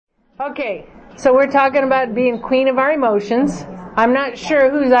Okay, so we're talking about being queen of our emotions. I'm not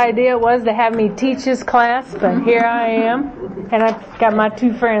sure whose idea it was to have me teach this class, but here I am, and I've got my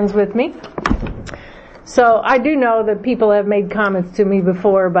two friends with me. So I do know that people have made comments to me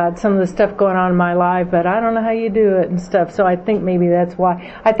before about some of the stuff going on in my life, but I don't know how you do it and stuff, so I think maybe that's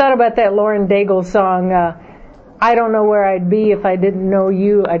why. I thought about that Lauren Daigle song, I don't know where I'd be if I didn't know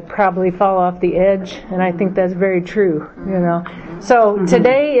you. I'd probably fall off the edge, and I think that's very true, you know. So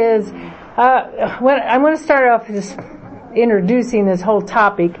today is, I'm going to start off just introducing this whole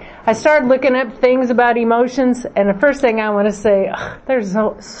topic. I started looking up things about emotions, and the first thing I want to say, there's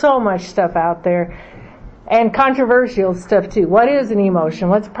so much stuff out there, and controversial stuff too. What is an emotion?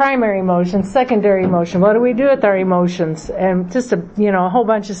 What's primary emotion? Secondary emotion? What do we do with our emotions? And just a whole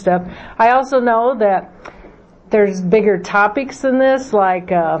bunch of stuff. I also know that there's bigger topics than this, like,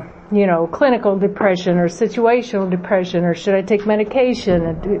 clinical depression or situational depression, or should I take medication,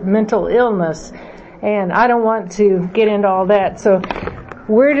 and mental illness. And I don't want to get into all that. So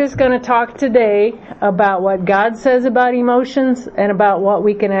we're just going to talk today about what God says about emotions and about what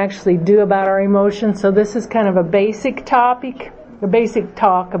we can actually do about our emotions. So this is kind of a basic topic, a basic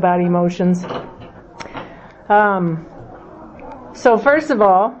talk about emotions. So first of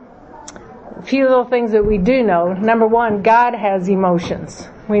all, a few little things that we do know. Number one, God has emotions.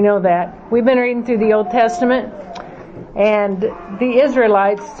 We know that. We've been reading through the Old Testament, and the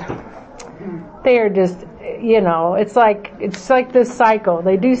Israelites, they are just, it's like this cycle.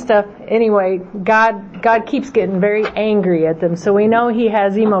 They do stuff anyway. God keeps getting very angry at them. So we know He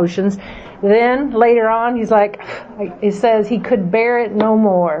has emotions. Then later on, it says He could bear it no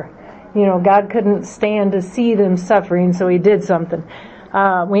more. God couldn't stand to see them suffering, so He did something.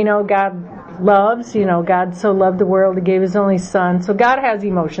 We know God loves, God so loved the world, He gave His only Son. So God has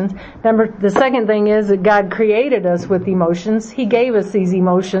emotions. The second thing is that God created us with emotions. He gave us these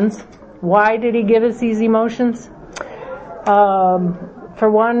emotions. Why did He give us these emotions? For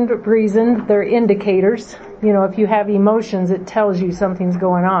one reason, they're indicators. If you have emotions, it tells you something's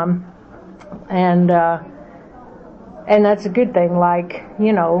going on. And that's a good thing. Like,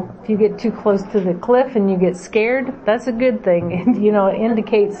 if you get too close to the cliff and you get scared, that's a good thing. It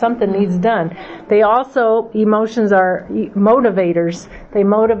indicates something needs done. Emotions are motivators. They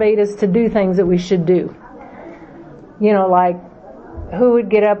motivate us to do things that we should do. Like, who would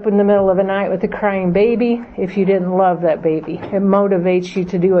get up in the middle of the night with a crying baby if you didn't love that baby? It motivates you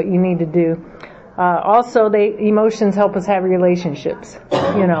to do what you need to do. Emotions help us have relationships.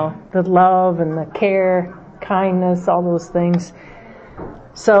 The love and the care, kindness, all those things.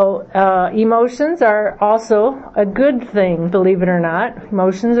 So, emotions are also a good thing, believe it or not.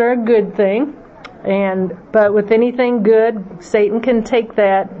 Emotions are a good thing. But with anything good, Satan can take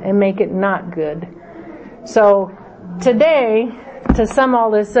that and make it not good. So, today, to sum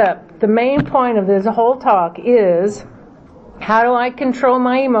all this up, the main point of this whole talk is, how do I control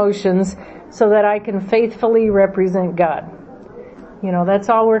my emotions so that I can faithfully represent God? That's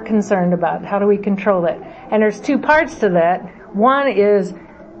all we're concerned about. How do we control that? And there's two parts to that. One is,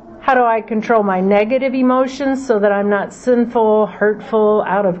 how do I control my negative emotions so that I'm not sinful, hurtful,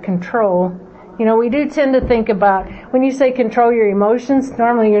 out of control? We do tend to think about, when you say control your emotions,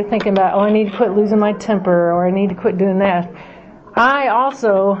 normally you're thinking about, I need to quit losing my temper, or I need to quit doing that. I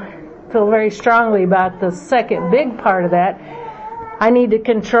also feel very strongly about the second big part of that. I need to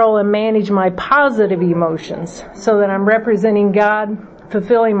control and manage my positive emotions so that I'm representing God,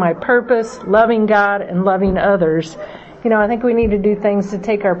 fulfilling my purpose, loving God, and loving others. I think we need to do things to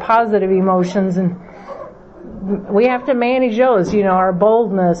take our positive emotions, and we have to manage those, our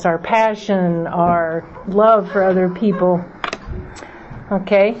boldness, our passion, our love for other people.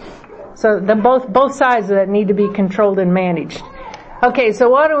 Okay? So both sides of that need to be controlled and managed. Okay, so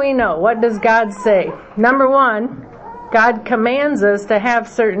what do we know? What does God say? Number one, God commands us to have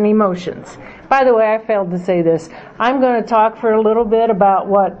certain emotions. By the way, I failed to say this. I'm going to talk for a little bit about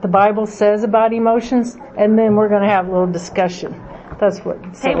what the Bible says about emotions, and then we're going to have a little discussion. That's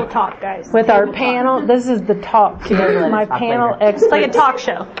what. Table talk, guys. With our panel, this is the talk. My panel experts. It's like a talk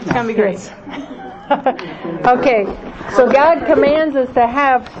show. It's going to be great. Yes. Okay, so God commands us to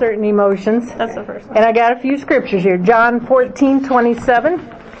have certain emotions. That's the first one. And I got a few scriptures here. John 14:27.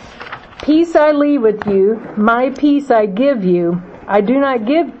 Peace I leave with you, my peace I give you. I do not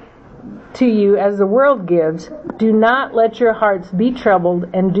give to you as the world gives. Do not let your hearts be troubled,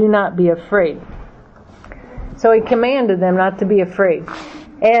 and do not be afraid. So He commanded them not to be afraid.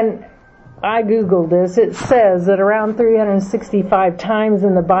 And I Googled this. It says that around 365 times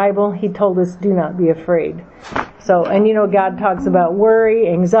in the Bible, He told us, do not be afraid. So, and God talks about worry,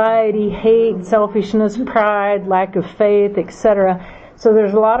 anxiety, hate, selfishness, pride, lack of faith, etc. So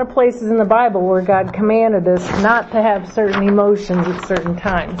there's a lot of places in the Bible where God commanded us not to have certain emotions at certain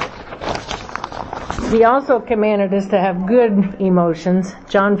times. He also commanded us to have good emotions.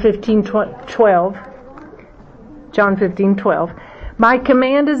 John 15:12. John 15:12. My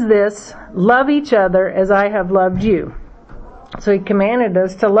command is this, love each other as I have loved you. So he commanded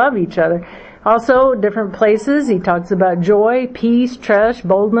us to love each other. Also, different places, he talks about joy, peace, trust,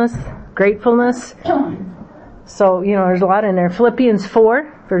 boldness, gratefulness. So, there's a lot in there. Philippians 4,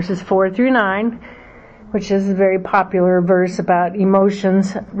 verses 4 through 9, which is a very popular verse about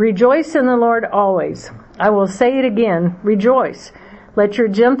emotions. Rejoice in the Lord always. I will say it again, rejoice. Let your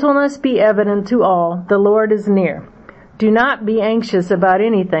gentleness be evident to all. The Lord is near. Do not be anxious about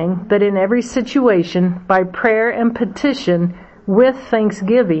anything, but in every situation, by prayer and petition, with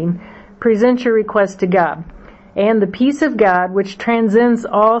thanksgiving, present your request to God. And the peace of God, which transcends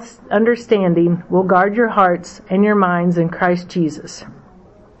all understanding, will guard your hearts and your minds in Christ Jesus.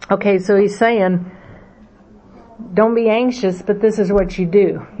 Okay, so he's saying, don't be anxious, but this is what you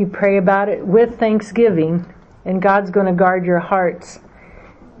do. You pray about it with thanksgiving, and God's going to guard your hearts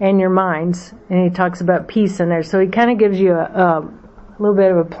and your minds. And he talks about peace in there. So he kind of gives you a little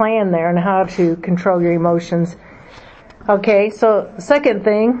bit of a plan there on how to control your emotions. Okay, so the second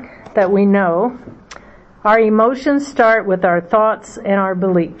thing that we know, our emotions start with our thoughts and our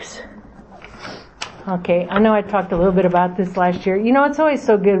beliefs. Okay, I know I talked a little bit about this last year. It's always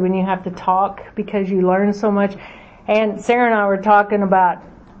so good when you have to talk because you learn so much. And Sarah and I were talking about,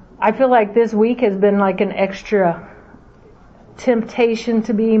 I feel like this week has been like an extra temptation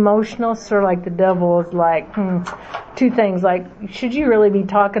to be emotional. Sort of like the devil is like, two things, like, should you really be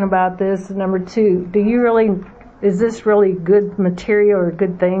talking about this? Number two, is this really good material or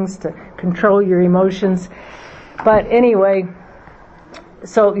good things to control your emotions? But anyway,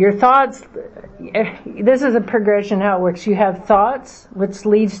 so your thoughts, this is a progression how it works. You have thoughts, which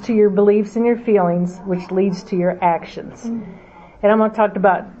leads to your beliefs and your feelings, which leads to your actions. And I'm going to talk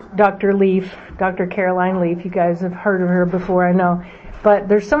about Dr. Leaf, Dr. Caroline Leaf. You guys have heard of her before, I know. But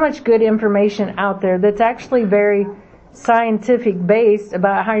there's so much good information out there that's actually very scientific based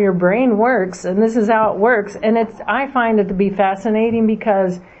about how your brain works, and this is how it works. And I find it to be fascinating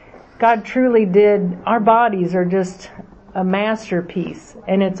because God truly our bodies are just a masterpiece,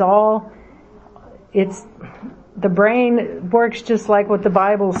 and the brain works just like what the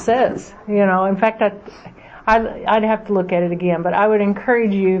Bible says. In fact, I'd have to look at it again, but I would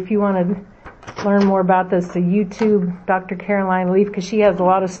encourage you, if you want to learn more about this, to YouTube Dr. Caroline Leaf, because she has a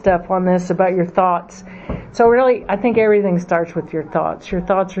lot of stuff on this about your thoughts. So really, I think everything starts with your thoughts. Your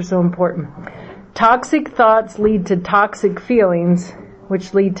thoughts are so important. Toxic thoughts lead to toxic feelings,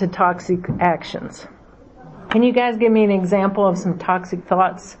 which lead to toxic actions. Can you guys give me an example of some toxic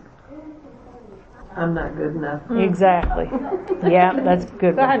thoughts? I'm not good enough. Exactly. Yeah, that's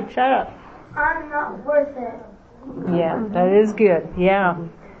good. Go ahead, shut up. I'm not worth it. Yeah, that is good. Yeah.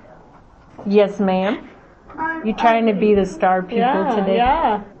 Yes, ma'am. You trying to be the star pupil today?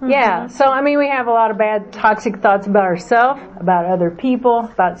 Yeah. Yeah. So, we have a lot of bad toxic thoughts about ourselves, about other people,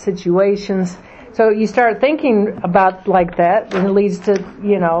 about situations. So you start thinking about like that, and it leads to,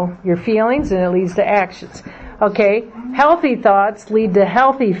 your feelings, and it leads to actions. Okay. Healthy thoughts lead to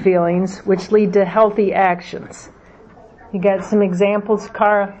healthy feelings, which lead to healthy actions. You got some examples,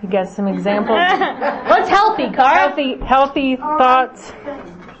 Cara? You got some examples? What's healthy, Cara? Healthy thoughts.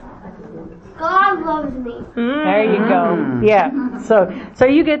 God loves me. There you go. Yeah. So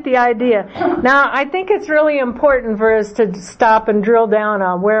you get the idea. Now, I think it's really important for us to stop and drill down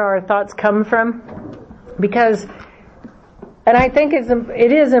on where our thoughts come from, and I think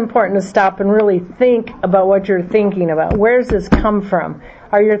it is important to stop and really think about what you're thinking about. Where's this come from?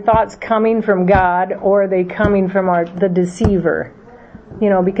 Are your thoughts coming from God, or are they coming from the deceiver?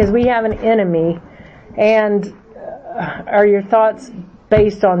 Because we have an enemy, and are your thoughts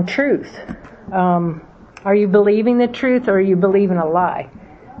based on truth? Are you believing the truth, or are you believing a lie?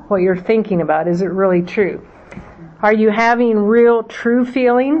 What you're thinking about, is it really true? Are you having real, true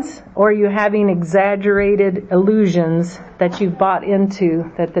feelings, or are you having exaggerated illusions that you've bought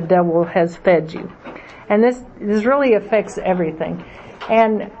into, that the devil has fed you? And this really affects everything.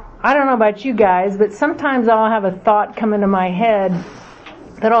 And I don't know about you guys, but sometimes I'll have a thought come into my head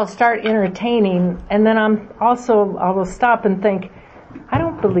that I'll start entertaining, and then I will stop and think, I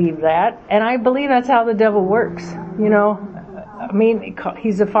don't believe that. And I believe that's how the devil works.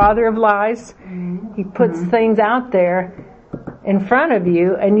 He's the father of lies. He puts things out there in front of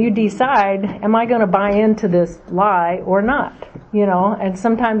you, and you decide, am I going to buy into this lie or not? And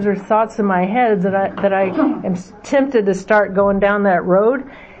sometimes there's thoughts in my head that I am tempted to start going down that road.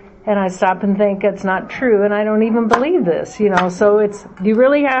 and I stop and think it's not true, and I don't even believe this, So you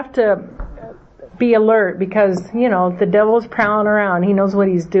really have to be alert, because, the devil's prowling around. He knows what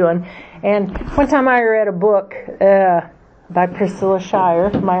he's doing. And one time I read a book, by Priscilla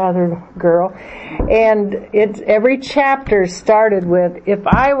Shirer, my other girl, and every chapter started with, if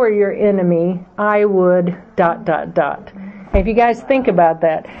I were your enemy, I would ... And if you guys think about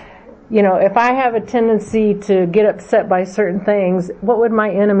that, if I have a tendency to get upset by certain things, what would my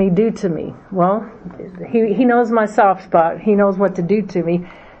enemy do to me? Well, he knows my soft spot. He knows what to do to me.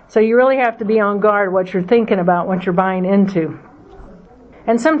 So you really have to be on guard what you're thinking about, what you're buying into.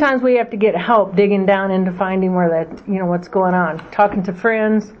 And sometimes we have to get help digging down into finding where that, what's going on. Talking to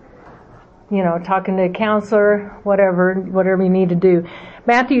friends, talking to a counselor, whatever you need to do.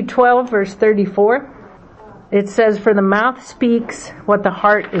 Matthew 12, verse 34, it says, for the mouth speaks what the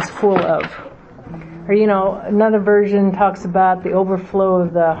heart is full of. Or, another version talks about the overflow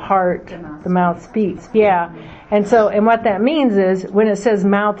of the heart, the mouth speaks. Yeah. And what that means is, when it says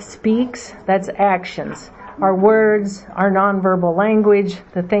mouth speaks, that's actions. Our words, our nonverbal language,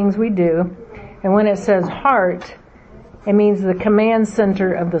 the things we do. And when it says heart, it means the command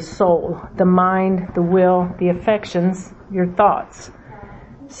center of the soul, the mind, the will, the affections, your thoughts.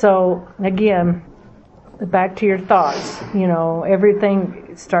 So, again, back to your thoughts.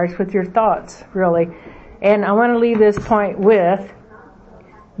 Everything starts with your thoughts, really. And I want to leave this point with,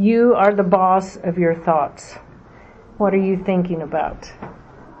 you are the boss of your thoughts. What are you thinking about?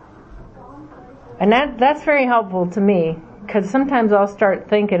 And that's very helpful to me, because sometimes I'll start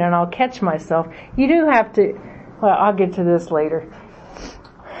thinking and I'll catch myself. You do have to, well, I'll get to this later,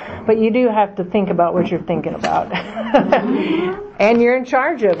 but you do have to think about what you're thinking about. And you're in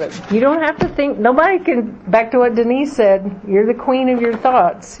charge of it. You don't have to think, nobody can, back to what Denise said, you're the queen of your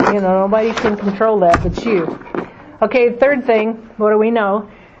thoughts. Nobody can control that but you. Okay, third thing, what do we know?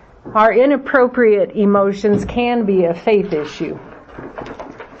 Our inappropriate emotions can be a faith issue.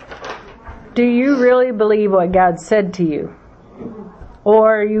 Do you really believe what God said to you?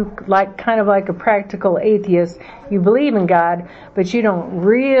 Or are you kind of like a practical atheist? You believe in God, but you don't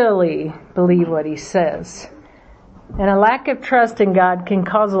really believe what He says. And a lack of trust in God can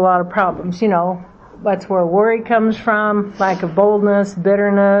cause a lot of problems. That's where worry comes from, lack of boldness,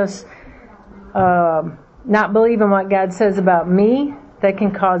 bitterness, not believing what God says about me. That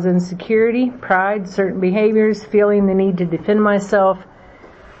can cause insecurity, pride, certain behaviors, feeling the need to defend myself.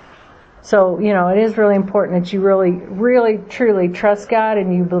 So, it is really important that you really, really, truly trust God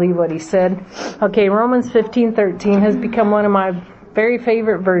and you believe what He said. Okay, Romans 15:13 has become one of my very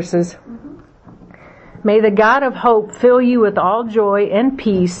favorite verses. May the God of hope fill you with all joy and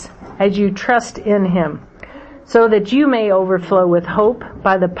peace as you trust in Him, so that you may overflow with hope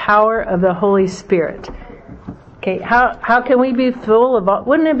by the power of the Holy Spirit. Okay, how can we be full of,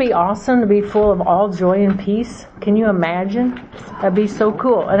 wouldn't it be awesome to be full of all joy and peace? Can you imagine? That'd be so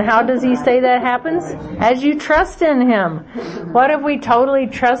cool. And how does He say that happens? As you trust in Him. What if we totally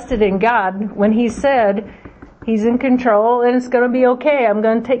trusted in God when He said He's in control and it's going to be okay, I'm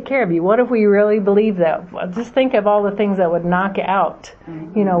going to take care of you? What if we really believed that? Just think of all the things that would knock it out.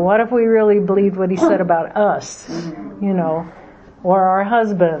 What if we really believed what He said about us? Or our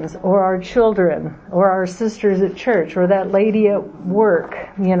husbands, or our children, or our sisters at church, or that lady at work,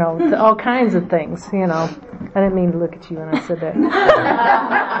 all kinds of things, I didn't mean to look at you when I said that.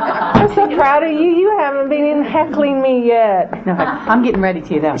 I'm so proud of you. You haven't been heckling me yet. No, I'm getting ready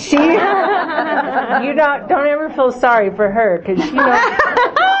to, though. You don't ever feel sorry for her, because,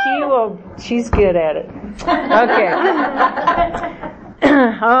 she's good at it. Okay.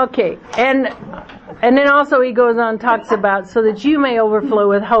 Okay, and then also he goes on, talks about, so that you may overflow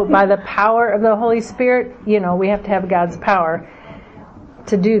with hope by the power of the Holy Spirit. We have to have God's power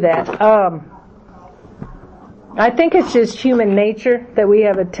to do that. I think it's just human nature that we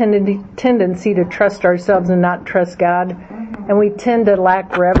have a tendency to trust ourselves and not trust God. And we tend to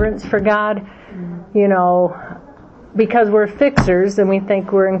lack reverence for God, because we're fixers and we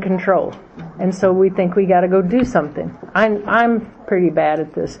think we're in control. And so we think we got to go do something. I'm pretty bad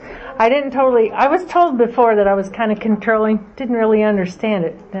at this. I was told before that I was kind of controlling, didn't really understand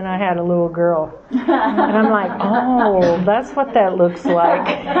it. Then I had a little girl. And I'm like, oh, that's what that looks like.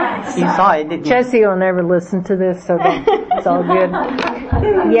 You saw it, didn't you? Jessie will never listen to this, so it's all good.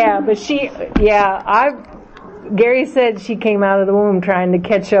 Yeah, but Gary said she came out of the womb trying to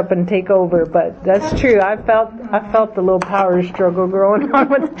catch up and take over, but that's true. I felt the little power struggle growing on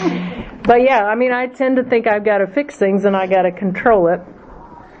with. But yeah, I tend to think I've got to fix things and I got to control it.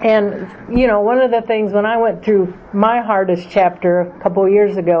 And one of the things when I went through my hardest chapter a couple of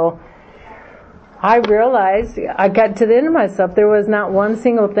years ago, I realized, I got to the end of myself, there was not one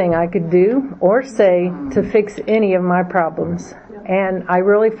single thing I could do or say to fix any of my problems. And I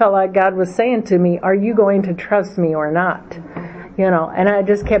really felt like God was saying to me, are you going to trust me or not? And I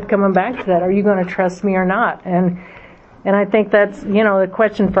just kept coming back to that. Are you going to trust me or not? And I think that's, the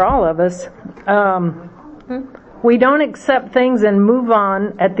question for all of us. We don't accept things and move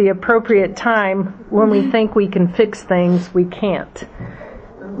on at the appropriate time. When we think we can fix things, we can't.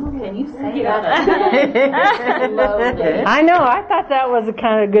 Can you say that? I know, I thought that was a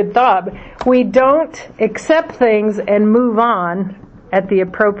kind of good thought. We don't accept things and move on at the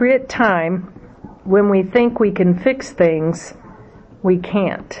appropriate time. When we think we can fix things, we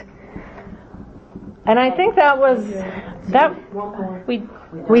can't. And I think that was,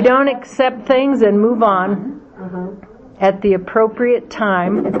 we don't accept things and move on at the appropriate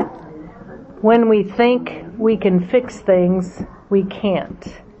time. When we think we can fix things, we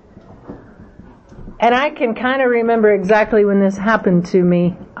can't. And I can kind of remember exactly when this happened to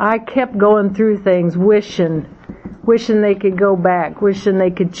me. I kept going through things, wishing they could go back, wishing they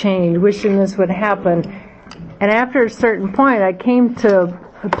could change, wishing this would happen. And after a certain point, I came to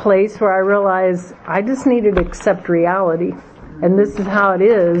a place where I realized I just needed to accept reality. And this is how it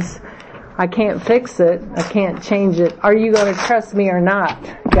is. I can't fix it. I can't change it. Are you going to trust me or not?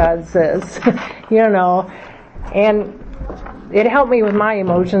 God says. And it helped me with my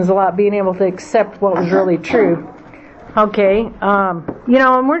emotions a lot, being able to accept what was really true. Okay,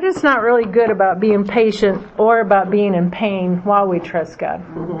 and we're just not really good about being patient or about being in pain while we trust God.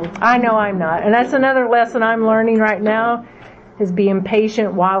 I know I'm not. And that's another lesson I'm learning right now, is being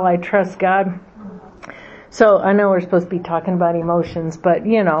patient while I trust God. So I know we're supposed to be talking about emotions, but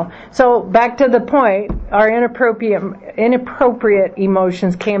So back to the point, our inappropriate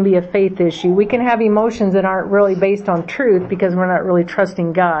emotions can be a faith issue. We can have emotions that aren't really based on truth because we're not really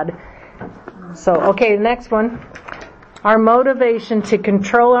trusting God. So, okay, the next one. Our motivation to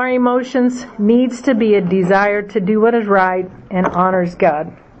control our emotions needs to be a desire to do what is right and honors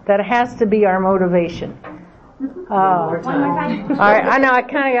God. That has to be our motivation. All right, I know I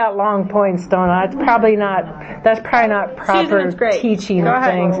kind of got long points, don't I? That's probably not proper teaching of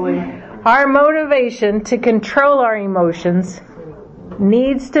things. Our motivation to control our emotions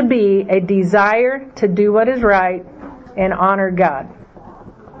needs to be a desire to do what is right and honor God.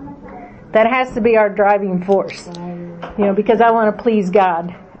 That has to be our driving force. Because I want to please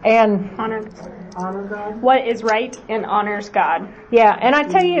God and honor God. What is right and honors God. Yeah, and I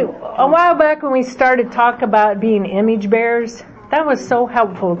tell you, a while back when we started talk about being image bearers, that was so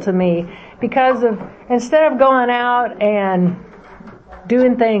helpful to me because instead of going out and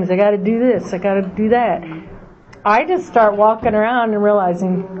doing things, I got to do this, I got to do that, I just start walking around and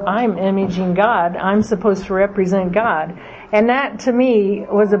realizing I'm imaging God. I'm supposed to represent God. And that, to me,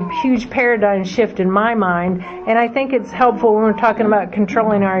 was a huge paradigm shift in my mind. And I think it's helpful when we're talking about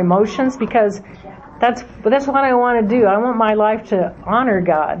controlling our emotions, because that's what I want to do. I want my life to honor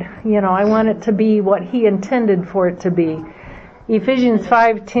God. I want it to be what He intended for it to be. Ephesians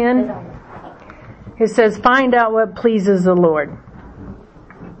 5:10, it says, find out what pleases the Lord.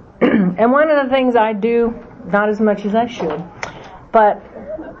 And one of the things I do, not as much as I should, but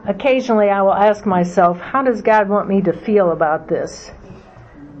occasionally I will ask myself, how does God want me to feel about this?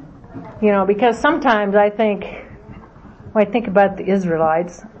 Because sometimes I think, when I think about the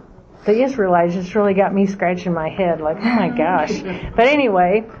Israelites just really got me scratching my head like, oh my gosh. But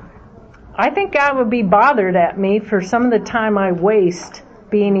anyway, I think God would be bothered at me for some of the time I waste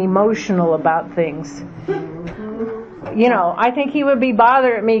being emotional about things. I think He would be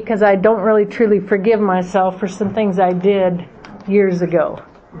bothered at me because I don't really truly forgive myself for some things I did years ago.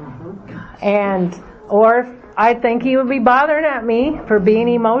 Or I think He would be bothered at me for being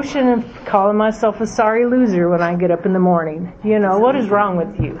emotional and calling myself a sorry loser when I get up in the morning. What is wrong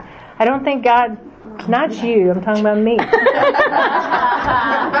with you? I don't think God, not you, I'm talking about me.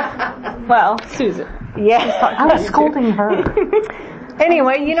 Well, Susan. Yes. I was scolding her.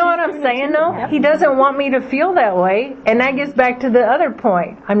 Anyway, you know what I'm saying though? He doesn't want me to feel that way. And that gets back to the other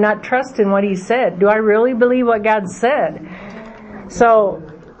point. I'm not trusting what He said. Do I really believe what God said? So,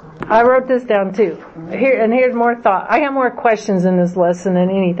 I wrote this down too. Here's more thought. I have more questions in this lesson than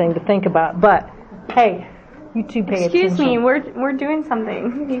anything to think about. But, hey, you two pay attention. Excuse me, we're doing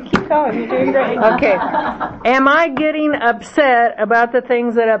something. You keep going. You're doing great. Okay. Am I getting upset about the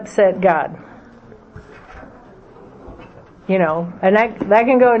things that upset God? And that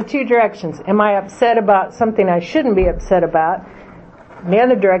can go in two directions. Am I upset about something I shouldn't be upset about? And the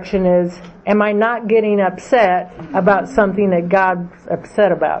other direction is, am I not getting upset about something that God's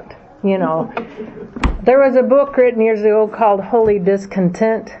upset about? There was a book written years ago called Holy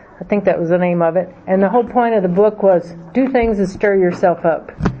Discontent. I think that was the name of it. And the whole point of the book was do things to stir yourself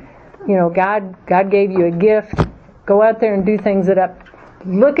up. You know, God gave you a gift. Go out there and do things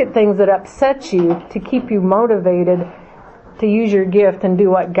look at things that upset you to keep you motivated to use your gift and do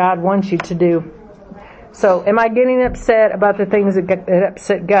what God wants you to do. So, am I getting upset about the things that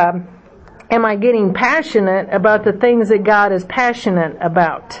upset God? Am I getting passionate about the things that God is passionate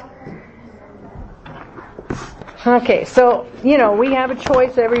about? Okay, so, you know, we have a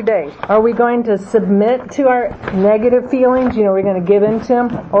choice every day. Are we going to submit to our negative feelings? You know, we're going to give in to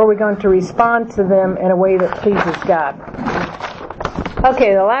them, or are we going to respond to them in a way that pleases God?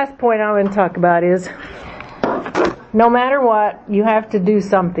 Okay, the last point I want to talk about is, no matter what, you have to do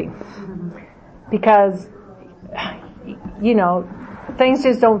something. Because, you know, things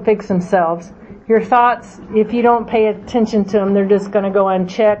just don't fix themselves. Your thoughts, if you don't pay attention to them, they're just going to go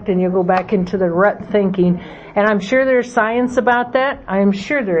unchecked and you'll go back into the rut thinking. And I'm sure there's science about that. I'm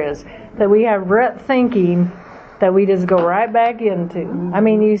sure there is. That we have rut thinking that we just go right back into. I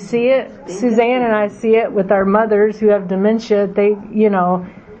mean, you see it. Suzanne and I see it with our mothers who have dementia. They, you know,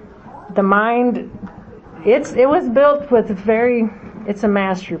 the mind, it was built with it's a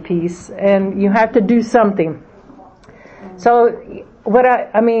masterpiece. And you have to do something. So,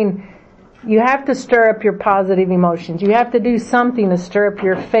 you have to stir up your positive emotions. You have to do something to stir up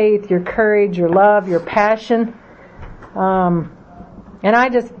your faith, your courage, your love, your passion. And I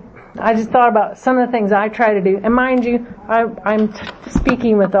just thought about some of the things I try to do. And mind you, I'm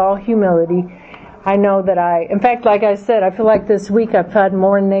speaking with all humility. I know that in fact, like I said, I feel like this week I've had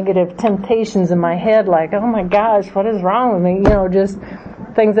more negative temptations in my head, like, oh my gosh, what is wrong with me? You know, just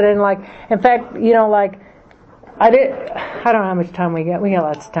things that I didn't like. In fact, you know, like, I don't know how much time we got. We got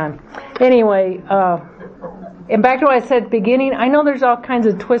lots of time. Anyway, and back to what I said at the beginning, I know there's all kinds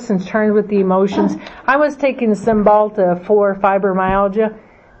of twists and turns with the emotions. I was taking Cymbalta for fibromyalgia,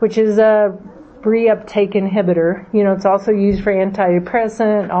 which is a reuptake inhibitor. You know, it's also used for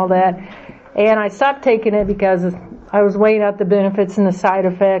antidepressant, all that. And I stopped taking it because I was weighing out the benefits and the side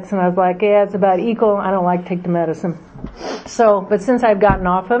effects, and I was like, yeah, it's about equal. I don't like to take the medicine. So, but since I've gotten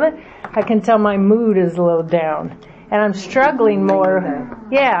off of it, I can tell my mood is a little down. And I'm struggling more.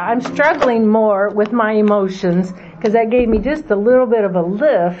 Yeah, I'm struggling more with my emotions because that gave me just a little bit of a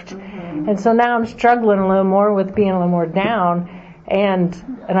lift. And so now I'm struggling a little more with being a little more down. And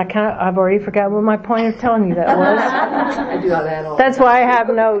I've already forgotten what my point of telling you that was. I do all that all. That's why I have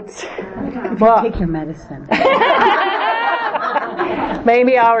notes. Well, Take your medicine.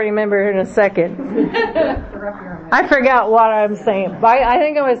 Maybe I'll remember in a second. I forgot what I'm saying. I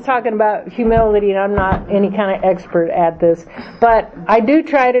think I was talking about humility, and I'm not any kind of expert at this. But I do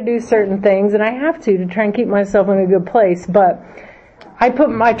try to do certain things, and I have to try and keep myself in a good place. But I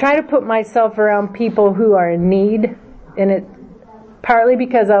try to put myself around people who are in need, and it partly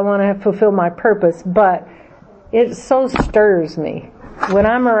because I want to fulfill my purpose, but it so stirs me. When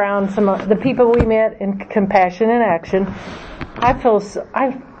I'm around some of the people we met in Compassion in Action,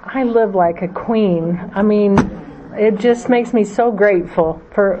 I live like a queen. I mean, it just makes me so grateful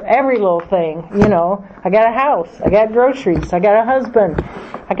for every little thing, you know. I got a house, I got groceries, I got a husband,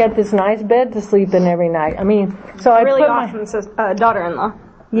 I got this nice bed to sleep in every night. I mean, so I really put awesome daughter-in-law.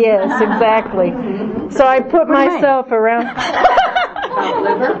 Yes, exactly. So I put myself around.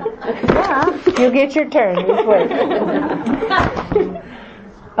 You'll get your turn this way.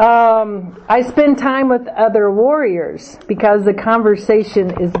 I spend time with other warriors because the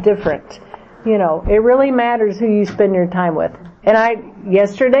conversation is different. You know, it really matters who you spend your time with. And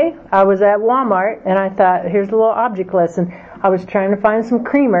yesterday I was at Walmart and I thought, here's a little object lesson. I was trying to find some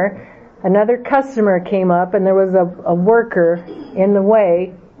creamer. Another customer came up and there was a worker in the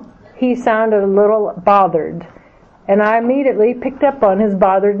way. He sounded a little bothered. And I immediately picked up on his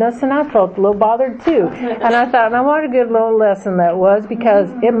botheredness, and I felt a little bothered too. And I thought, now what a good little lesson that was, because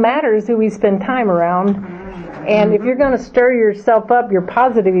it matters who we spend time around. And if you're going to stir yourself up, your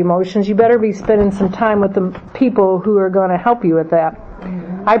positive emotions, you better be spending some time with the people who are going to help you with that.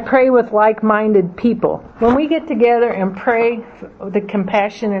 I pray with like-minded people. When we get together and pray, the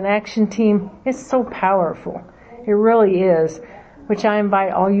Compassion and Action team, it's so powerful. It really is. Which I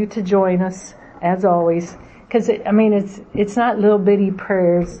invite all you to join us, as always. Because, it's not little bitty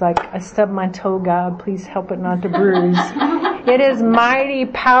prayers like, I stubbed my toe, God, please help it not to bruise. It is mighty,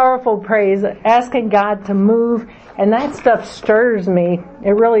 powerful praise, asking God to move, and that stuff stirs me.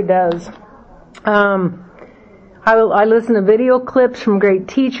 It really does. I listen to video clips from great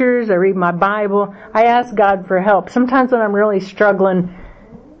teachers. I read my Bible. I ask God for help. Sometimes when I'm really struggling,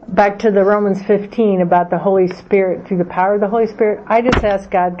 back to the Romans 15 about the Holy Spirit, through the power of the Holy Spirit, I just ask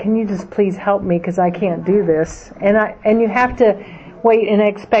God, can you just please help me because I can't do this? And you have to, wait in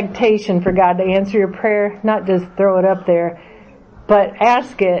expectation for God to answer your prayer, not just throw it up there, but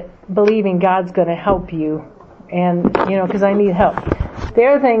ask it, believing God's going to help you. And, because I need help. The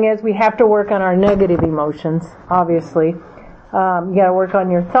other thing is we have to work on our negative emotions, obviously. You got to work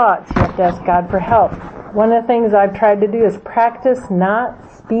on your thoughts. You have to ask God for help. One of the things I've tried to do is practice not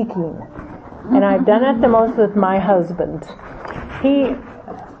speaking. And I've done it the most with my husband.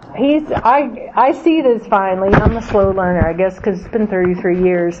 I see this finally. I'm a slow learner, I guess, because it's been 33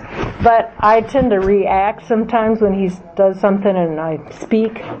 years. But I tend to react sometimes when he does something and I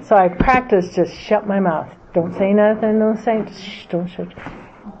speak. So I practice just shut my mouth. Don't say nothing. Don't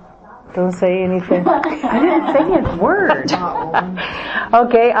say anything. I didn't say a word.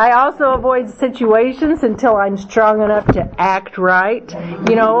 Okay, I also avoid situations until I'm strong enough to act right.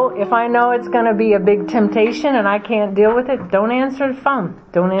 If I know it's going to be a big temptation and I can't deal with it, don't answer the phone.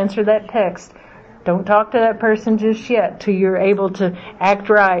 Don't answer that text. Don't talk to that person just yet till you're able to act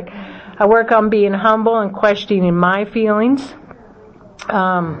right. I work on being humble and questioning my feelings.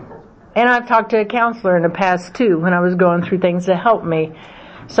 And I've talked to a counselor in the past too when I was going through things to help me.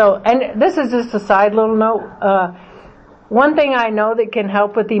 So, and this is just a side little note. One thing I know that can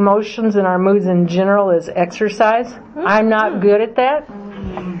help with emotions and our moods in general is exercise. I'm not good at that,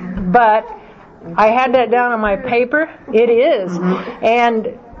 but I had that down on my paper. It is.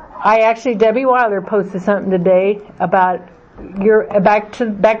 And Debbie Weiler posted something today about back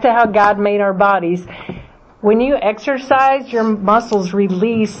to how God made our bodies. When you exercise, your muscles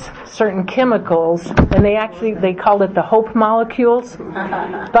release certain chemicals, and they call it the hope molecules.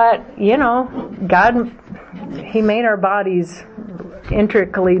 But, God, He made our bodies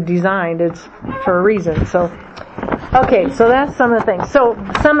intricately designed. It's for a reason. So, okay, so that's some of the things. So,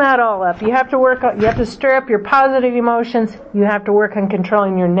 sum that all up. You have to stir up your positive emotions. You have to work on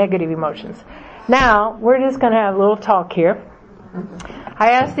controlling your negative emotions. Now, we're just going to have a little talk here.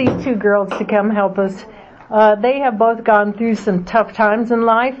 I asked these two girls to come help us. They have both gone through some tough times in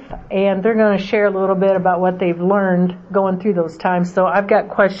life, and they're going to share a little bit about what they've learned going through those times. So I've got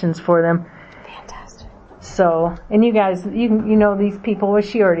questions for them. Fantastic. So, and you guys, you know these people. Well,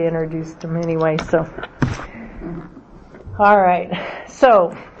 she already introduced them anyway, so. All right.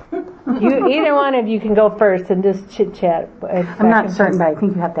 So, either one of you can go first and just chit-chat. I'm not certain, but I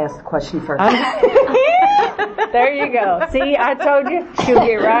think you have to ask the question first. There you go. See, I told you, she'll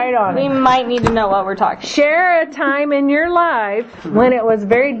get right on it. We might need to know what we're talking. Share a time in your life when it was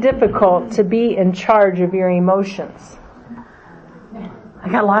very difficult to be in charge of your emotions. I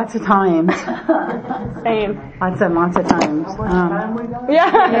got lots of times. Same. Lots of times.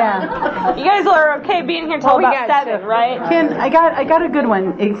 Yeah. You guys are okay being here till about 7, right? I got a good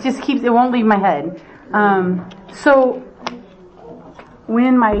one. It just it won't leave my head. So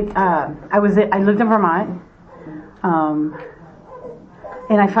when I lived in Vermont. And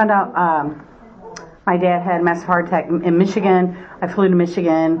I found out my dad had a massive heart attack in Michigan. I flew to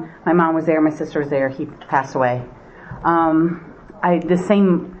Michigan. My mom was there. My sister was there. He passed away.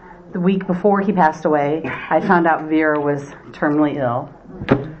 The week before he passed away, I found out Vera was terminally ill.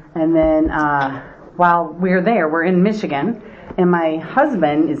 And then while we're there, we're in Michigan, and my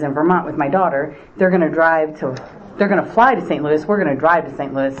husband is in Vermont with my daughter. They're going to fly to St. Louis. We're going to drive to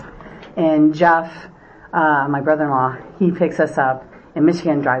St. Louis. And Jeff, my brother-in-law, he picks us up in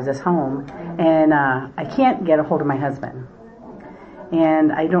Michigan, drives us home, and I can't get a hold of my husband.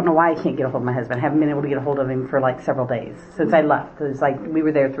 And I don't know why I can't get a hold of my husband. I haven't been able to get a hold of him for several days since I left. It was we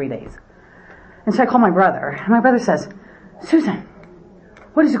were there 3 days. And so I call my brother, and my brother says, "Susan,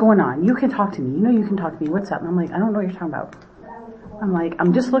 what is going on? You can talk to me. You know you can talk to me. What's up?" And I'm like, "I don't know what you're talking about." I'm like,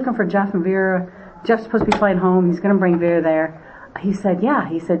 "I'm just looking for Jeff and Vera. Jeff's supposed to be flying home. He's going to bring Vera there." He said, "Yeah."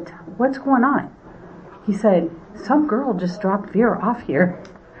 He said, "What's going on?" He said, "Some girl just dropped Vera off here."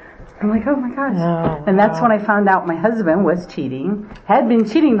 I'm like, "Oh my gosh." Oh, and that's when I found out my husband was cheating, had been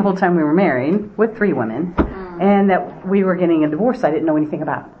cheating the whole time we were married with 3 women, and that we were getting a divorce I didn't know anything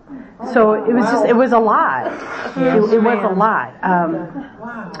about. So it was it was a lot. It was a lot.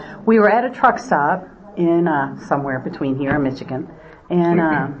 We were at a truck stop in somewhere between here and Michigan, and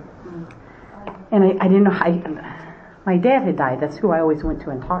I didn't know my dad had died. That's who I always went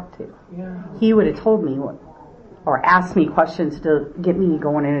to and talked to. He would have told me or asked me questions to get me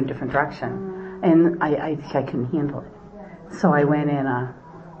going in a different direction, and I couldn't handle it. So I went in.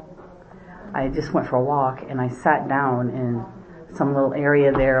 I just went for a walk, and I sat down in some little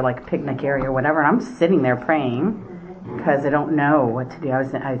area there, like a picnic area or whatever, and I'm sitting there praying because I don't know what to do. I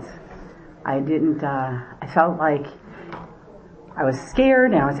felt like I was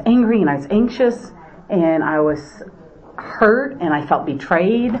scared, and I was angry, and I was anxious, and I was hurt, and I felt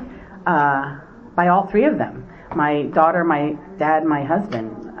betrayed by all 3 of them. my daughter, my dad, my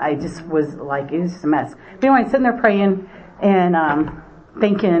husband. I just was like, it was just a mess. But anyway, sitting there praying and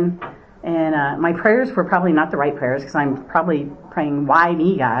thinking, and my prayers were probably not the right prayers because I'm probably praying, why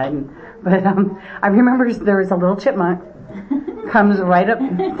me, God? But I remember there was a little chipmunk comes right up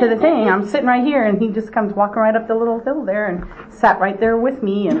to the thing. I'm sitting right here, and he just comes walking right up the little hill there and sat right there with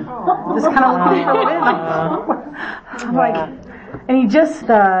me and just kind of looked for a bit. I'm like, and he just,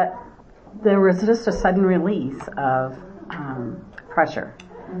 there was just a sudden release of pressure.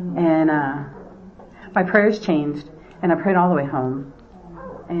 And my prayers changed, and I prayed all the way home,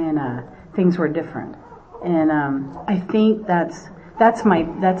 and things were different. And I think that's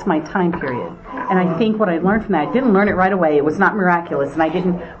my time period. And I think what I learned from that, I didn't learn it right away. It was not miraculous, and I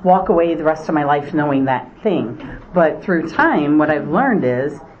didn't walk away the rest of my life knowing that thing. But through time, what I've learned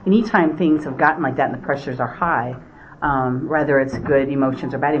is, anytime things have gotten like that and the pressures are high, whether it's good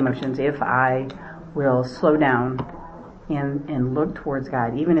emotions or bad emotions, if I will slow down and look towards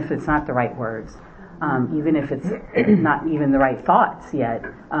God, even if it's not the right words, even if it's not even the right thoughts yet,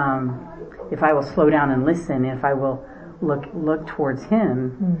 if I will slow down and listen, if I will look towards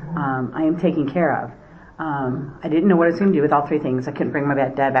Him, I am taken care of. I didn't know what I was going to do with all three things. I couldn't bring my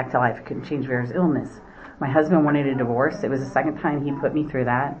dad back to life. I couldn't change Vera's illness. My husband wanted a divorce. It was the second time he put me through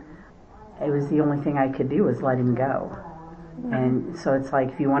that. It was the only thing I could do was let him go. And so it's like,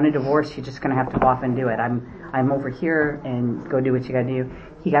 if you want a divorce, you're just going to have to go off and do it. I'm over here and go do what you got to do.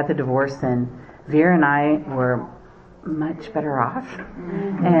 He got the divorce, and Vera and I were much better off.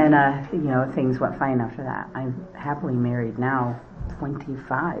 And, things went fine after that. I'm happily married now,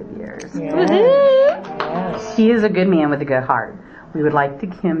 25 years. Yes. He is a good man with a good heart. We would like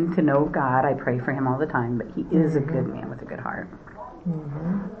him to know God. I pray for him all the time, but he is a good man with a good heart.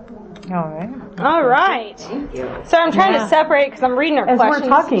 All right. So I'm trying to separate because I'm reading her As questions. we're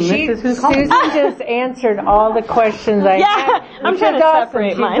talking, this is who's calling. Susan just answered all the questions I had. I'm trying to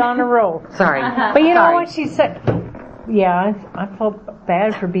separate mine. She's on a roll. Sorry. But you know what she said? Yeah, I felt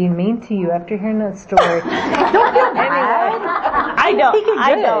bad for being mean to you after hearing that story. Don't feel bad. I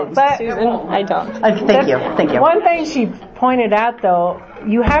don't. But Susan, I don't. Thank you. One thing she pointed out, though,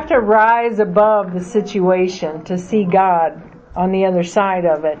 you have to rise above the situation to see God on the other side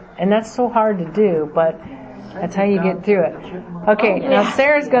of it. And that's so hard to do, but that's how you get through it. Okay, now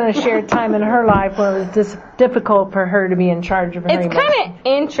Sarah's going to share a time in her life where it was difficult for her to be in charge of her emotions. It's kind of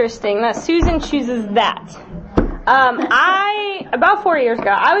interesting that Susan chooses that. About 4 years ago,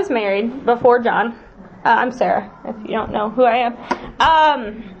 I was married before John. I'm Sarah, if you don't know who I am.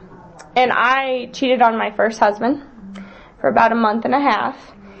 And I cheated on my first husband for about a month and a half.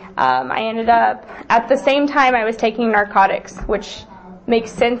 I ended up, at the same time I was taking narcotics, which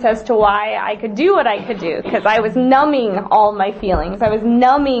makes sense as to why I could do what I could do, because I was numbing all my feelings. I was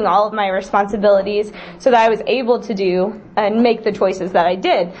numbing all of my responsibilities so that I was able to do and make the choices that I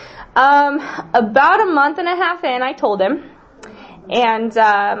did. About a month and a half in, I told him, and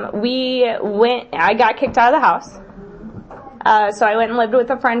I got kicked out of the house. So I went and lived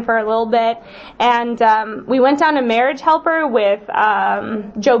with a friend for a little bit, and we went down to Marriage Helper with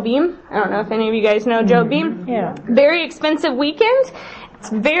Joe Beam. I don't know if any of you guys know Joe Beam. Yeah. Very expensive weekend. It's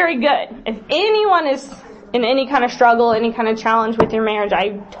very good. If anyone is in any kind of struggle, any kind of challenge with your marriage,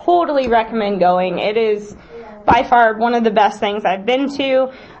 I totally recommend going. It is by far one of the best things I've been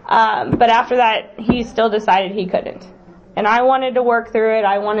to. But after that, he still decided he couldn't. And I wanted to work through it.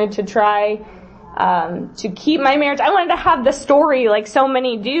 I wanted to try to keep my marriage. I wanted to have the story like so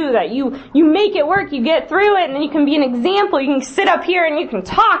many do, that you make it work, you get through it, and then you can be an example. You can sit up here and you can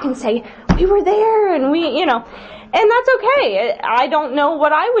talk and say, we were there, and and that's okay. I don't know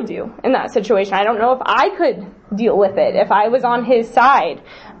what I would do in that situation. I don't know if I could deal with it if I was on his side.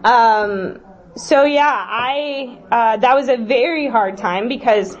 So yeah, that was a very hard time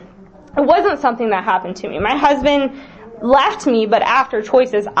because it wasn't something that happened to me. My husband left me, but after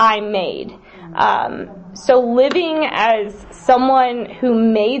choices I made. So living as someone who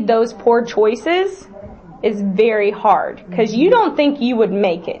made those poor choices is very hard because you don't think you would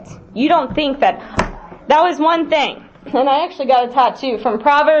make it. You don't think that was one thing. And I actually got a tattoo from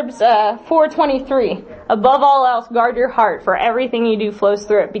Proverbs 4:23. Above all else, guard your heart, for everything you do flows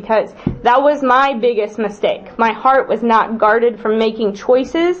through it, because that was my biggest mistake. My heart was not guarded from making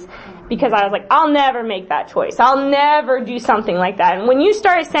choices because I was like, I'll never make that choice. I'll never do something like that. And when you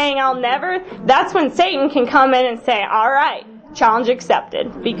start saying I'll never, that's when Satan can come in and say, all right, challenge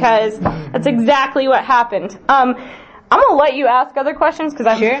accepted, because that's exactly what happened. I'm going to let you ask other questions because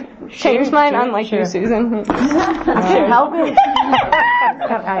I've changed mine, unlike you, Susan. Help it.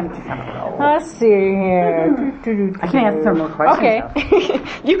 Let's see here. I can answer more questions. Okay.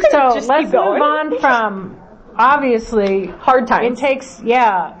 You can just let's keep going. move on from obviously Hard times.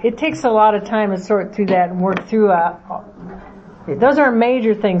 It takes a lot of time to sort through that and work through those are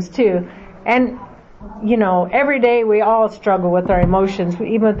major things too. And you know, every day we all struggle with our emotions,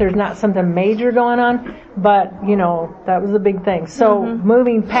 even if there's not something major going on, but you know, that was a big thing. So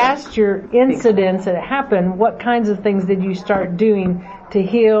moving past your incidents that happened, what kinds of things did you start doing to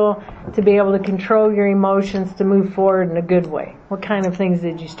heal, to be able to control your emotions, to move forward in a good way? What kind of things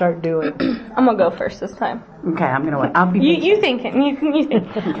did you start doing? I'm gonna go first this time. Okay, I'm gonna wait. I'll be. You think.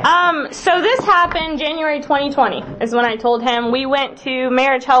 So this happened January 2020 is when I told him. We went to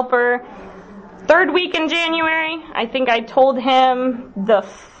Marriage Helper. 3rd week in January. I think I told him the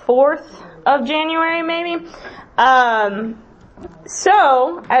 4th of January, maybe.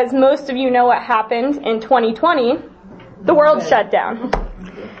 So, as most of you know what happened in 2020, the world shut down.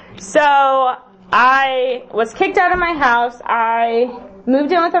 So, I was kicked out of my house. I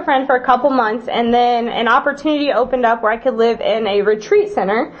moved in with a friend for a couple months, and then an opportunity opened up where I could live in a retreat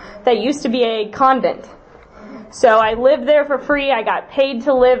center that used to be a convent. So I lived there for free, I got paid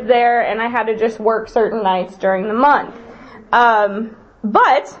to live there, and I had to just work certain nights during the month.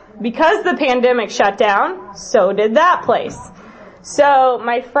 But, because the pandemic shut down, so did that place. So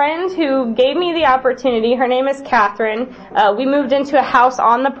my friend who gave me the opportunity, her name is Catherine, we moved into a house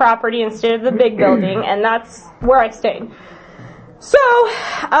on the property instead of the big building, and that's where I stayed. So,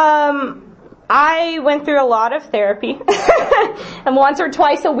 I went through a lot of therapy, and once or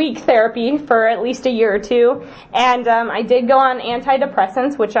twice a week therapy for at least a year or two, and I did go on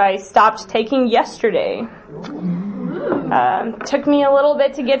antidepressants, which I stopped taking yesterday. Took me a little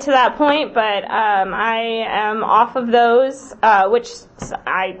bit to get to that point, but I am off of those,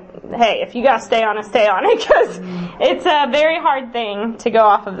 hey, if you gotta stay on it, because it's a very hard thing to go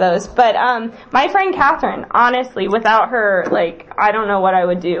off of those. But my friend Catherine, honestly, without her, I don't know what I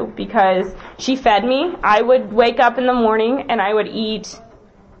would do, because she fed me. I would wake up in the morning and I would eat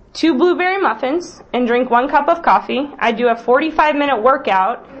 2 blueberry muffins and drink 1 cup of coffee. I'd do a 45-minute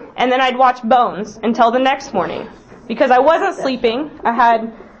workout, and then I'd watch Bones until the next morning. Because I wasn't sleeping, I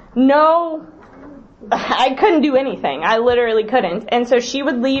couldn't do anything. I literally couldn't. And so she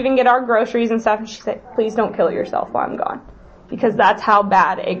would leave and get our groceries and stuff, and she said, please don't kill yourself while I'm gone. Because that's how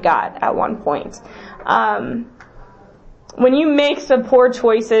bad it got at one point. When you make some poor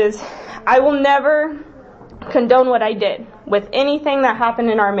choices, I will never condone what I did with anything that happened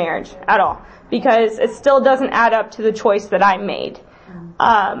in our marriage at all. Because it still doesn't add up to the choice that I made.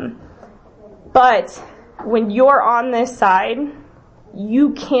 But when you're on this side,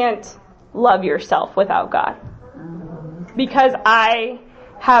 you can't love yourself without God. Because I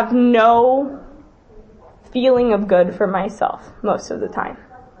have no feeling of good for myself most of the time.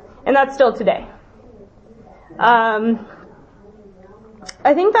 And that's still today.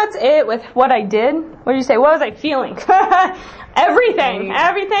 I think that's it with what I did. What did you say? What was I feeling? Everything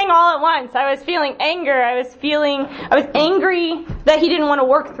all at once. I was feeling anger. I was angry that he didn't want to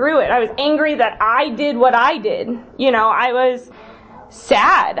work through it. I was angry that I did what I did. You know, I was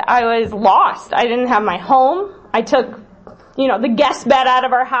sad. I was lost. I didn't have my home. I took, the guest bed out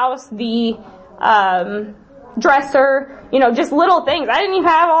of our house, the dresser, just little things. I didn't even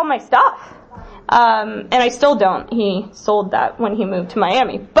have all my stuff. And I still don't. He sold that when he moved to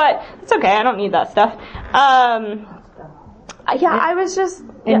Miami. But it's okay. I don't need that stuff. I was just...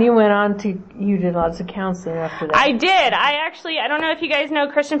 Yeah. And you did lots of counseling after that. I did. I don't know if you guys know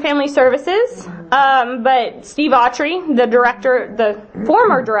Christian Family Services, but Steve Autry, the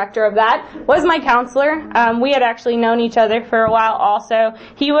former director of that, was my counselor. We had actually known each other for a while also.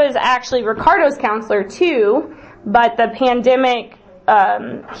 He was actually Ricardo's counselor too, but the pandemic,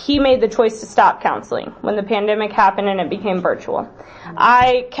 he made the choice to stop counseling when the pandemic happened and it became virtual.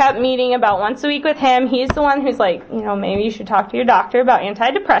 I kept meeting about once a week with him. He's the one who's like, maybe you should talk to your doctor about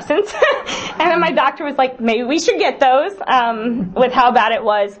antidepressants. And then my doctor was like, maybe we should get those, with how bad it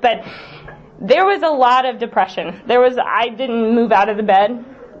was. But there was a lot of depression. I didn't move out of the bed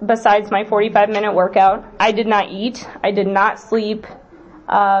besides my 45-minute workout. I did not eat. I did not sleep.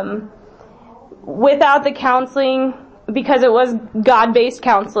 Without the counseling, because it was God-based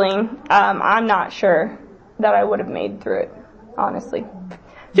counseling, I'm not sure that I would have made through it, honestly.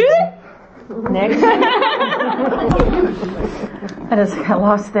 Julie? Next. I just got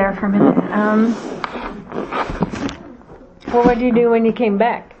lost there for a minute. Well, what did you do when you came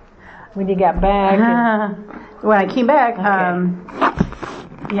back? When you got back? When I came back,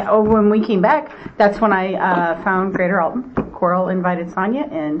 when we came back, that's when I found Greater Alton. Coral invited Sonia,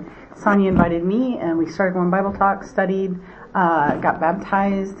 and Sonia invited me, and we started going Bible talk, studied, got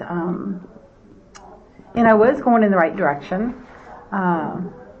baptized, and I was going in the right direction.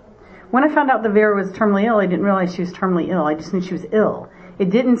 when I found out that Vera was terminally ill, I didn't realize she was terminally ill. I just knew she was ill. It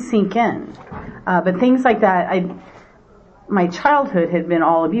didn't sink in. But things like that, my childhood had been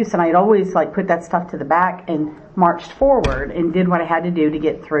all abuse, and I'd always like put that stuff to the back and marched forward and did what I had to do to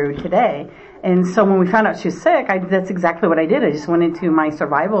get through today. And so when we found out she was sick, that's exactly what I did. I just went into my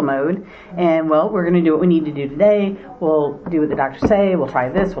survival mode, and we're going to do what we need to do today. We'll do what the doctors say. We'll try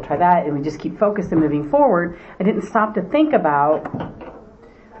this. We'll try that, and we just keep focused and moving forward. I didn't stop to think about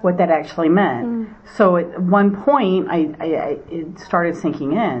what that actually meant. So at one point, it started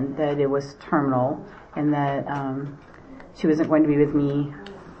sinking in that it was terminal, and that she wasn't going to be with me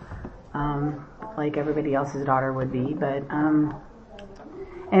like everybody else's daughter would be, but.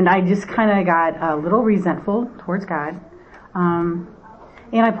 And I just kind of got a little resentful towards God. And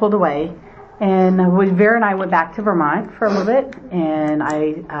I pulled away. And Vera and I went back to Vermont for a little bit. And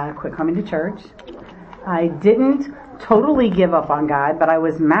I quit coming to church. I didn't totally give up on God, but I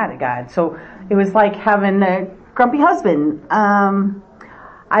was mad at God. So it was like having a grumpy husband.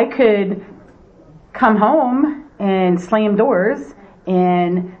 I could come home and slam doors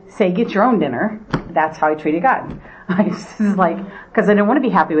and say, get your own dinner. That's how I treated God. I was like, because I didn't want to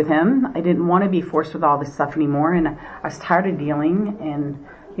be happy with him. I didn't want to be forced with all this stuff anymore, and I was tired of dealing, and,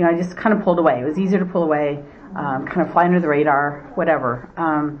 I just kind of pulled away. It was easier to pull away, kind of fly under the radar, whatever.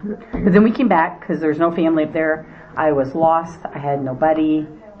 But then we came back, because there's no family up there. I was lost. I had nobody.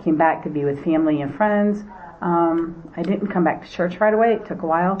 Came back to be with family and friends. I didn't come back to church right away. It took a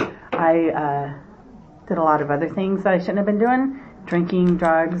while. I did a lot of other things that I shouldn't have been doing. Drinking,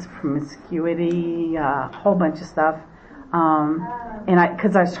 drugs, promiscuity, a whole bunch of stuff.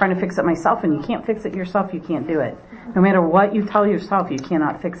 Because I was trying to fix it myself, and you can't fix it yourself, you can't do it. No matter what you tell yourself, you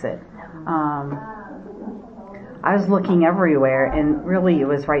cannot fix it. I was looking everywhere, and really it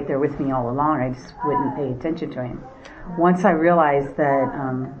was right there with me all along. I just wouldn't pay attention to him. Once I realized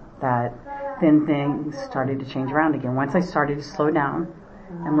that then things started to change around again. Once I started to slow down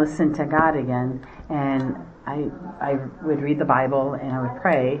and listen to God again, and I would read the Bible and I would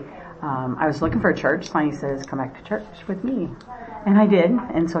pray. I was looking for a church. Sonny says, come back to church with me. And I did.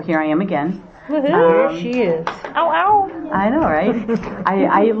 And so here I am again. Here she is. Ow, ow. I know, right?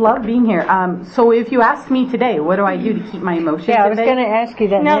 I love being here. So if you ask me today, what do I do to keep my emotions Yeah, I was at going bay? to ask you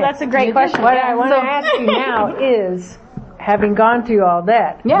that No, next. that's a great question. What I want to ask you now is, having gone through all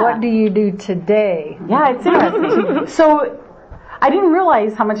that, Yeah. what do you do today? Yeah, it's interesting. So I didn't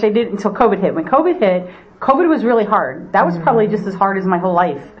realize how much I did until COVID hit. When COVID hit, COVID was really hard. That was probably just as hard as my whole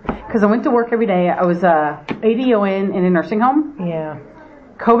life. Because I went to work every day. I was a ADON in a nursing home. Yeah.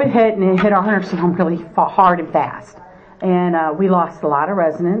 COVID hit, and it hit our nursing home really hard and fast. And we lost a lot of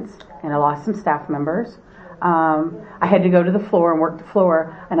residents, and I lost some staff members. I had to go to the floor and work the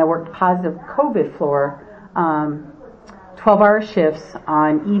floor, and I worked positive COVID floor, 12-hour shifts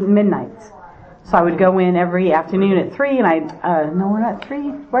on midnights. So I would go in every afternoon at 3, and no, we're not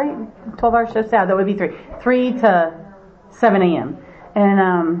 3, right? 12-hour shifts, yeah, that would be 3 to 7 a.m.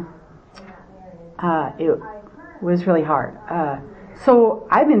 And it was really hard. So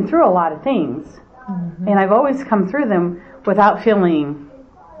I've been through a lot of things, and I've always come through them without feeling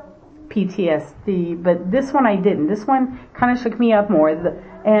PTSD, but this one I didn't. This one kind of shook me up more,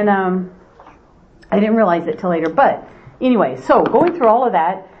 and I didn't realize it till later. But anyway, so going through all of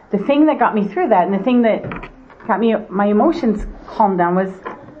that, the thing that got me through that, and the thing that got me my emotions calmed down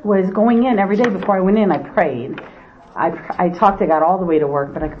was going in every day before I went in. I prayed. I talked to God all the way to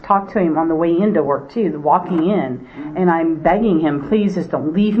work, but I talked to him on the way into work too, walking in, and I'm begging him, please just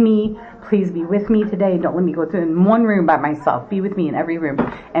don't leave me. Please be with me today. Don't let me go through in one room by myself. Be with me in every room.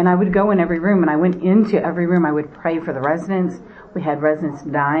 And I would go in every room, and I went into every room. I would pray for the residents. We had residents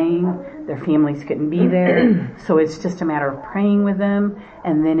dying. Their families couldn't be there. So it's just a matter of praying with them.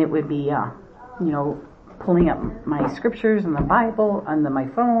 And then it would be, pulling up my scriptures and the Bible on my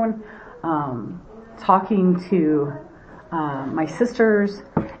phone, talking to my sisters.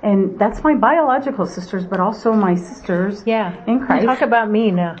 And that's my biological sisters, but also my sisters in Christ. Talk about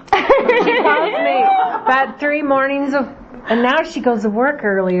me now. She calls me about 3 mornings and now she goes to work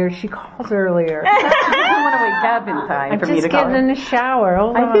earlier. She calls earlier. I don't want to wake up in time for me to call. I'm just getting in the shower.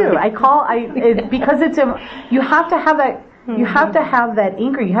 Hold on. I do. I call. Because you have to have that. You have to have that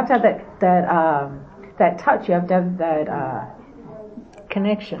anchor. You have to have that touch. You have to have that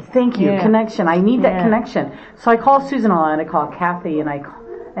connection. Thank you, connection. I need that connection. So I call Susan a lot. I call Kathy, and I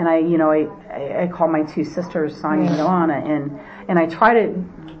call my 2 sisters, Sonia and Ilana, and I try to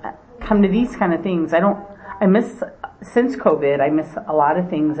come to these kind of things. Since COVID, I miss a lot of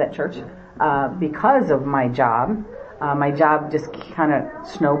things at church because of my job. My job just kind of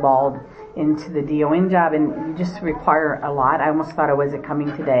snowballed into the DON job, and you just require a lot. I almost thought I wasn't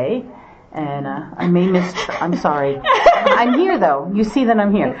coming today, and I may miss. I'm sorry. I'm here though. You see that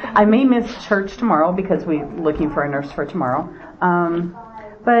I'm here. I may miss church tomorrow because we're looking for a nurse for tomorrow.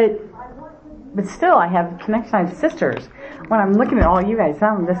 But still, I have connection. I have sisters. When I'm looking at all you guys,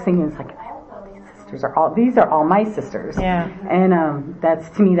 I'm just thinking, it's like, these are all my sisters. Yeah. And that's,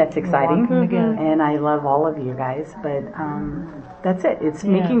 to me, that's exciting. together. And I love all of you guys. But that's it. It's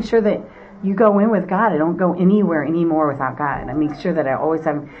making sure that you go in with God. I don't go anywhere anymore without God. I make sure that I always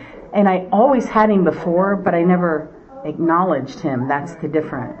have, and I always had Him before, but I never acknowledged Him. That's the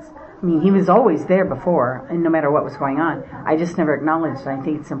difference. I mean, He was always there before, and no matter what was going on, I just never acknowledged. And I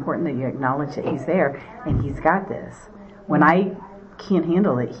think it's important that you acknowledge that He's there and He's got this. When I can't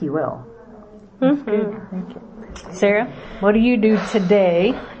handle it, He will. Good. Thank you. Sarah, what do you do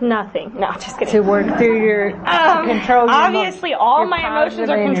today Nothing. No, just kidding. to work through your, to control your obviously all your my emotions positive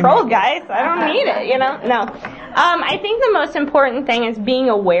are and controlled, your- guys. I don't need it, No. I think the most important thing is being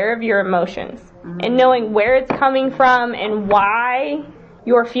aware of your emotions and knowing where it's coming from and why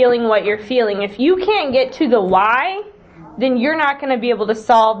you're feeling what you're feeling. If you can't get to the why, then you're not going to be able to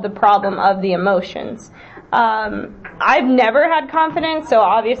solve the problem of the emotions. I've never had confidence, so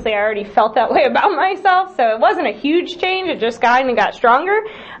obviously I already felt that way about myself, so it wasn't a huge change, it just kind of got stronger.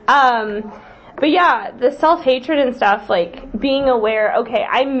 But yeah, the self-hatred and stuff, like being aware, okay,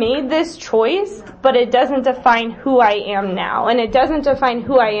 I made this choice, but it doesn't define who I am now, and it doesn't define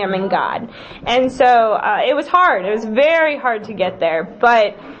who I am in God. And so, it was hard. It was very hard to get there,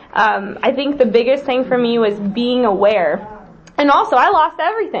 but, I think the biggest thing for me was being aware. And also, I lost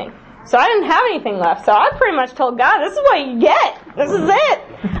everything. So I didn't have anything left. So I pretty much told God, this is what you get. This is it.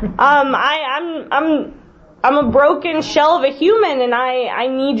 I'm a broken shell of a human, and I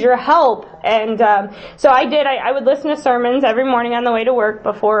need your help. And so I did. I would listen to sermons every morning on the way to work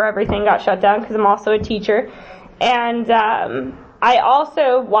before everything got shut down, because I'm also a teacher. And I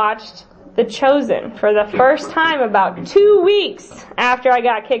also watched The Chosen for the first time about 2 weeks after I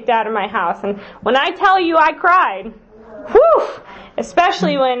got kicked out of my house. And when I tell you I cried, whew!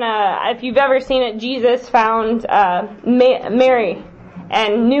 Especially when, if you've ever seen it, Jesus found Mary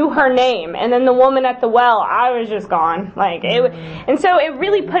and knew her name, and then the woman at the well, I was just gone. And so it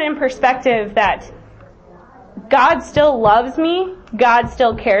really put in perspective that God still loves me, God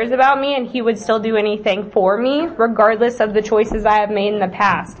still cares about me, and He would still do anything for me, regardless of the choices I have made in the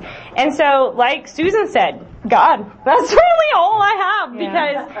past. And so, like Susan said, God, that's really all I have,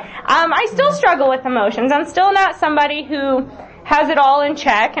 because I still struggle with emotions. I'm still not somebody who has it all in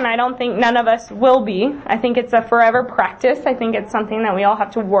check, and I don't think none of us will be. I think it's a forever practice. I think it's something that we all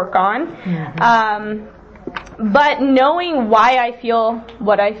have to work on. But knowing why I feel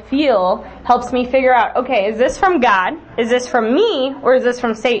what I feel helps me figure out, okay, is this from God? Is this from me? Or is this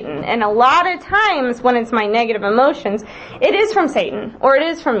from Satan? And a lot of times when it's my negative emotions, it is from Satan, or it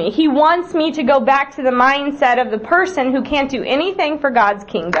is from me. He wants me to go back to the mindset of the person who can't do anything for God's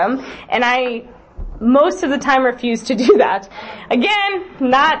kingdom, and I most of the time refuse to do that. Again,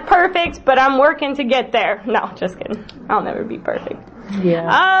 not perfect, but I'm working to get there. No, just kidding. I'll never be perfect. Yeah.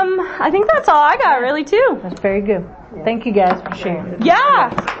 I think that's all I got really too. That's very good. Thank you guys for sharing.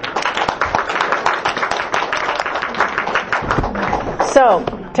 Yeah. So,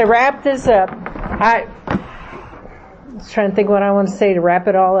 to wrap this up, I was trying to think what I want to say to wrap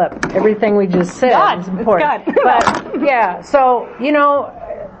it all up. Everything we just said is important. It's God. But, yeah, so,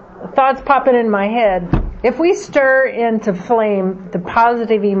 thoughts popping in my head. If we stir into flame the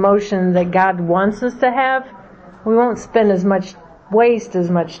positive emotion that God wants us to have, we won't waste as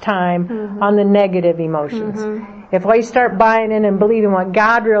much time on the negative emotions. If we start buying in and believing what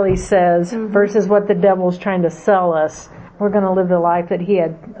God really says versus what the devil's trying to sell us, we're going to live the life that He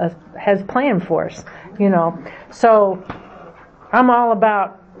has planned for us, So, I'm all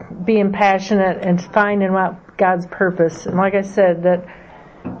about being passionate and finding out God's purpose. And like I said, that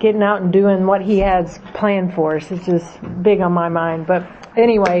getting out and doing what He has planned for us is just big on my mind. But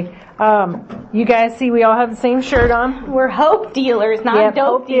anyway, you guys see we all have the same shirt on. We're hope dealers, not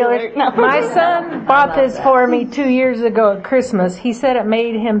dope hope dealers. No. My son bought this for me 2 years ago at Christmas. He said it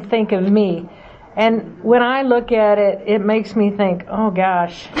made him think of me. And when I look at it, it makes me think, oh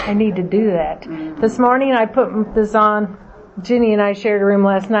gosh, I need to do that. This morning I put this on. Ginny and I shared a room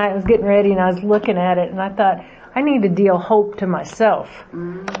last night. I was getting ready and I was looking at it and I thought, I need to deal hope to myself.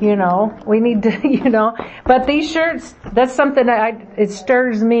 We need to, but these shirts, that's something that it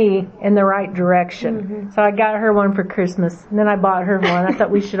stirs me in the right direction. So I got her one for Christmas, and then I bought her one. I thought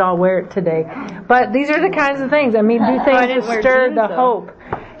we should all wear it today. But these are the kinds of things. Do things to stir the hope.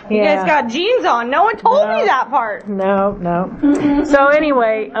 You guys got jeans on. No one told me that part. No. So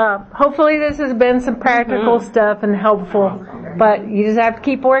anyway, hopefully this has been some practical stuff and helpful. But you just have to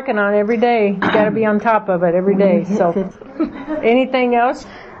keep working on it every day. You got to be on top of it every day. So, anything else?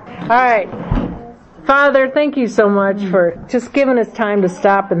 All right. Father, thank you so much for just giving us time to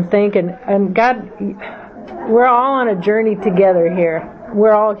stop and think. And God, we're all on a journey together here.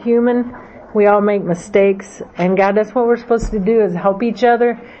 We're all human. We all make mistakes. And God, that's what we're supposed to do, is help each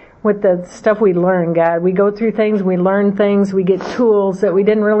other with the stuff we learn, God. We go through things, we learn things, we get tools that we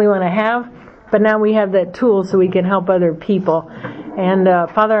didn't really want to have, but now we have that tool so we can help other people. And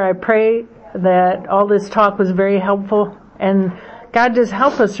Father, I pray that all this talk was very helpful, and God, just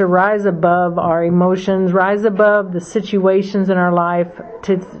help us to rise above our emotions, rise above the situations in our life,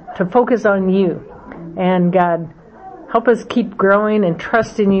 to focus on you. And God, help us keep growing and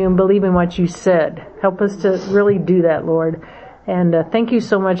trusting you and believing what you said. Help us to really do that, Lord. And thank you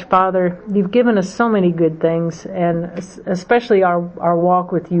so much, Father. You've given us so many good things, and especially our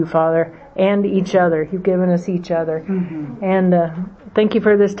walk with you, Father, and each other. You've given us each other. Mm-hmm. And thank you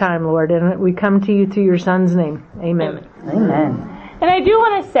for this time, Lord. And we come to you through your Son's name. Amen. Amen. And I do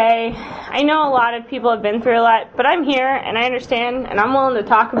want to say, I know a lot of people have been through a lot, but I'm here, and I understand, and I'm willing to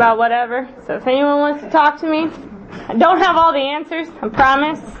talk about whatever. So if anyone wants to talk to me, I don't have all the answers, I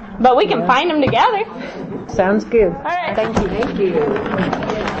promise, but we can find them together. Sounds good. All right. Thank you. Thank you.